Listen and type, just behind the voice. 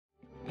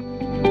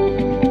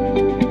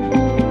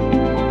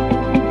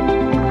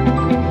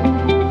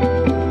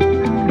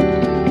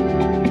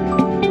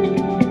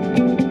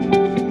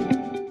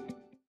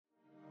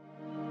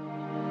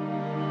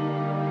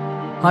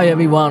Hi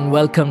everyone,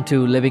 welcome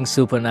to Living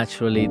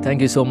Supernaturally.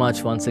 Thank you so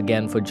much once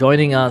again for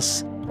joining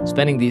us,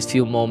 spending these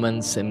few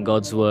moments in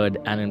God's Word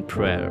and in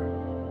prayer.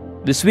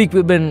 This week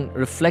we've been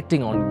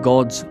reflecting on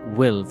God's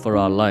will for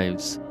our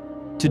lives.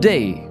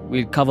 Today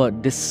we'll cover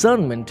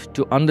discernment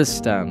to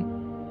understand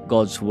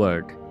God's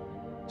Word.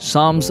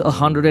 Psalms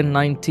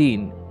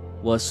 119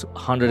 verse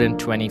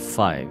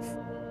 125.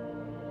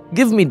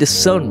 Give me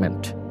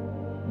discernment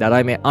that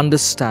I may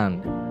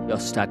understand your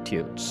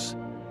statutes.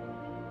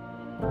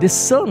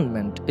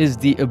 Discernment is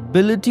the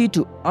ability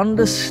to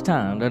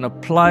understand and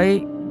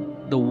apply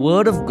the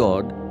Word of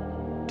God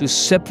to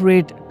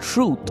separate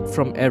truth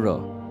from error,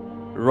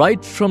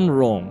 right from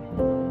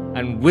wrong,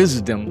 and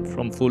wisdom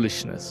from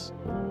foolishness.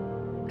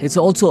 It's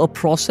also a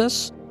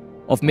process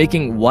of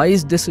making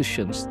wise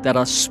decisions that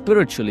are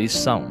spiritually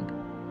sound.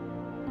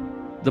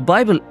 The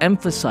Bible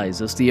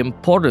emphasizes the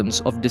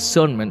importance of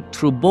discernment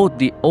through both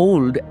the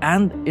Old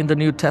and in the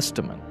New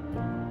Testament.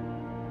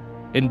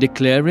 In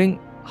declaring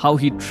how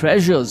he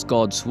treasures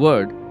God's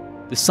Word,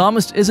 the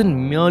psalmist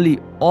isn't merely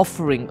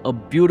offering a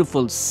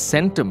beautiful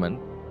sentiment.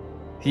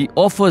 He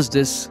offers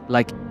this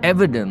like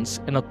evidence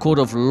in a court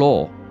of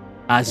law,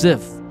 as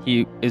if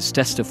he is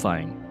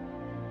testifying.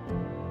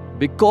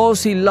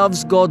 Because he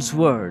loves God's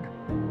Word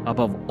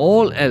above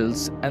all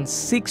else and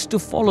seeks to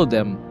follow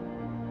them,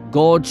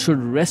 God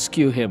should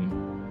rescue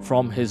him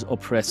from his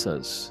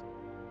oppressors.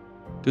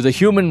 To the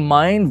human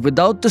mind,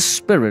 without the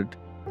Spirit,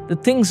 the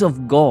things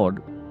of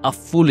God are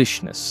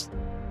foolishness.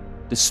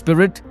 The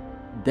Spirit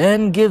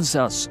then gives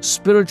us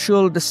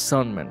spiritual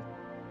discernment.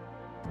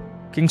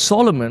 King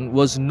Solomon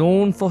was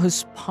known for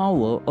his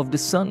power of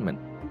discernment,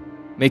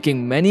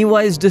 making many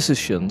wise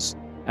decisions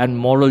and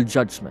moral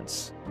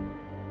judgments.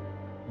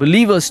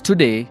 Believers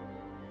today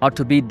are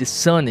to be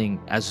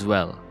discerning as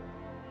well.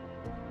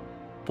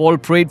 Paul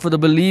prayed for the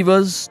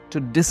believers to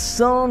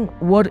discern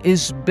what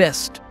is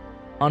best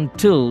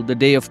until the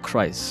day of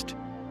Christ.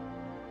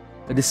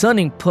 A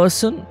discerning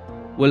person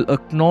will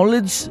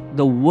acknowledge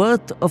the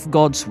worth of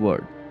God's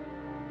Word.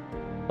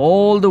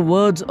 All the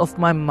words of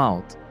my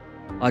mouth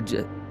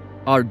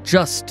are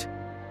just,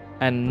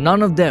 and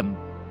none of them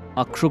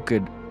are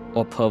crooked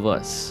or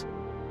perverse.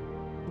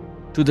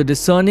 To the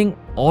discerning,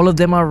 all of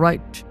them are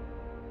right.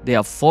 They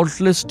are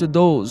faultless to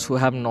those who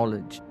have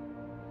knowledge.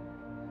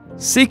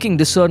 Seeking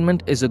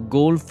discernment is a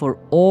goal for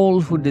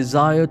all who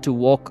desire to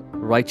walk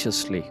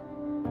righteously.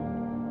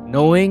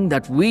 Knowing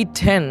that we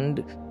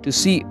tend to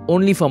see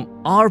only from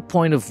our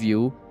point of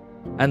view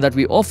and that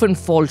we often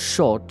fall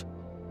short,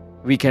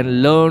 we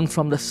can learn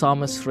from the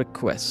psalmist's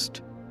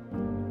request.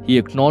 He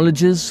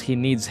acknowledges he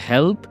needs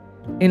help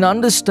in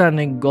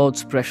understanding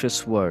God's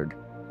precious Word.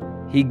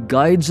 He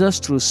guides us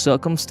through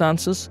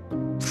circumstances,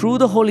 through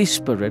the Holy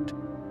Spirit,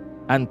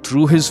 and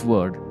through His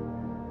Word.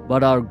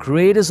 But our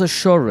greatest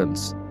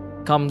assurance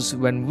comes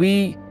when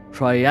we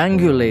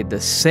triangulate the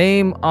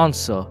same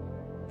answer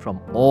from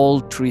all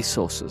three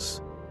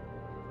sources.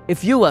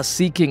 If you are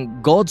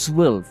seeking God's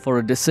will for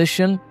a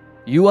decision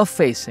you are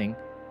facing,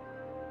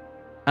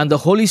 and the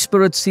Holy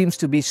Spirit seems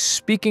to be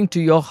speaking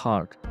to your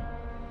heart,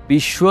 be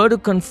sure to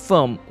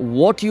confirm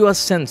what you are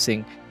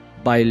sensing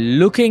by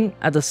looking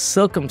at the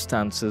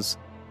circumstances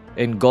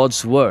in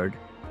God's Word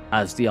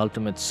as the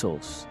ultimate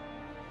source.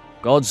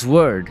 God's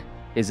Word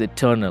is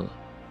eternal.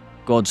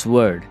 God's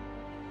Word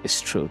is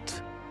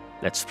truth.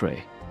 Let's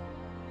pray.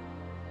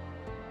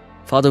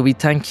 Father, we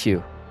thank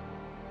you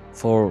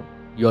for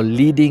your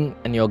leading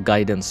and your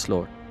guidance,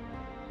 Lord.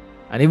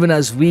 And even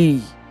as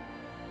we,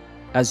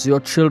 as your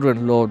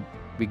children, Lord,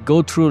 we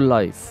go through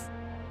life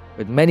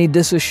with many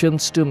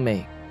decisions to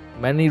make,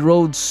 many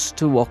roads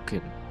to walk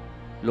in.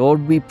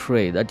 Lord, we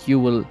pray that you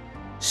will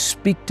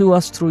speak to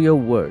us through your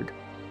Word.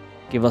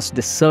 Give us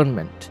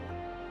discernment.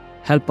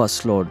 Help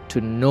us, Lord, to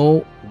know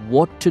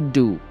what to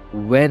do,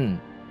 when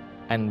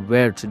and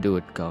where to do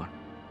it, God.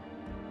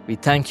 We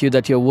thank you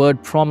that your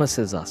Word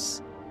promises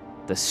us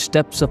the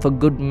steps of a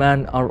good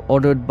man are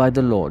ordered by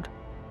the Lord,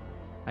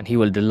 and he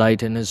will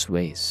delight in his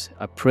ways.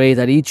 I pray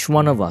that each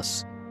one of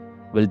us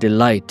will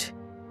delight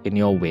in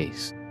your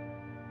ways.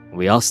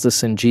 We ask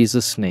this in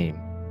Jesus' name.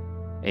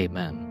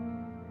 Amen.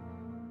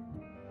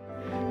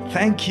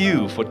 Thank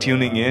you for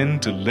tuning in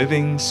to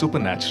Living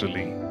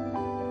Supernaturally.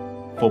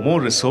 For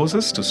more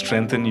resources to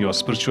strengthen your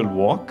spiritual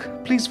walk,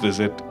 please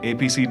visit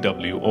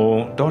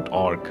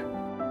apcwo.org.